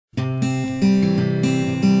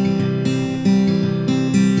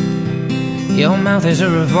Your mouth is a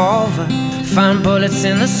revolver, find bullets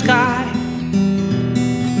in the sky.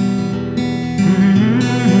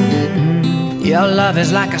 Your love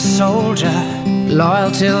is like a soldier,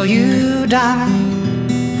 loyal till you die.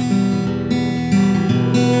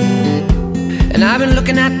 And I've been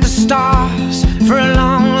looking at the stars for a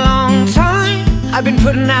long, long time. I've been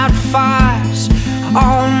putting out fires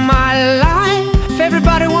all my life.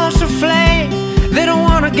 Everybody wants a flame, they don't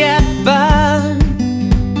want to get burned.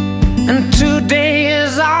 And today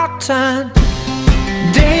is our turn.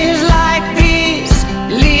 Days like these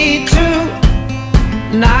lead to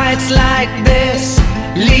nights like this,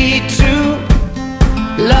 lead to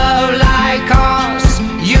love like ours.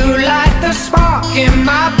 You light the spark in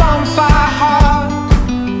my bonfire heart.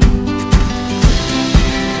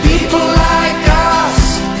 People like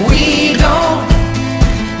us, we don't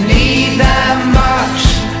need that much,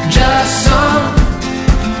 just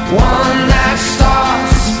someone that starts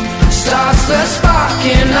the spark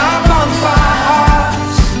in our bonfire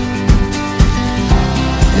hearts.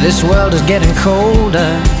 This world is getting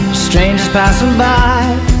colder, strangers passing by.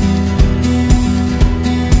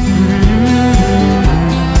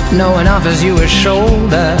 No one offers you a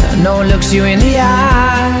shoulder, no one looks you in the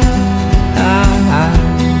eye.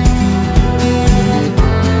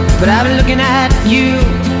 But I've been looking at you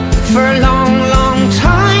for a long, long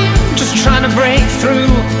time, just trying to break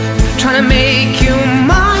through, trying to make you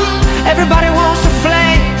mine. Everybody wants a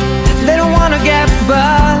flame, they don't want to get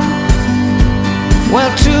burned.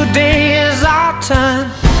 Well, today is our turn.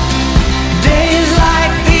 Days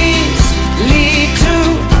like these lead to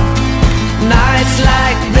nights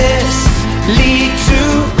like this, lead to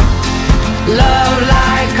love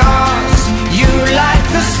like ours. You light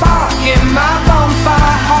the spark in my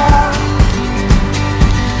bonfire heart.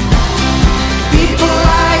 People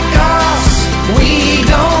like us, we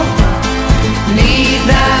don't need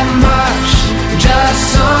that much, just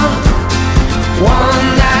someone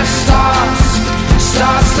that starts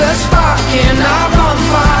the spark in our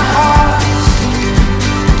bonfire hearts.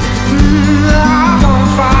 Our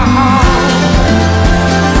bonfire hearts.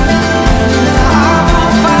 Our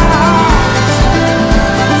bonfire hearts.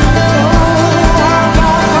 Oh, our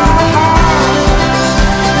bonfire hearts.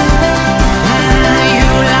 You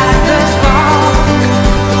light the spark.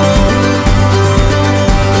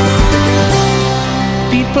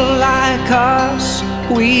 People like us,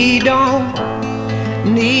 we don't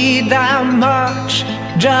need that much,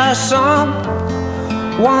 just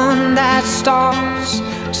someone that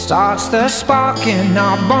starts the spark in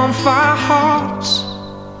our bonfire hearts.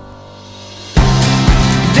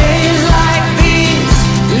 Days like these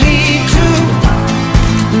lead to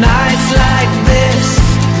nights like this,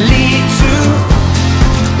 lead to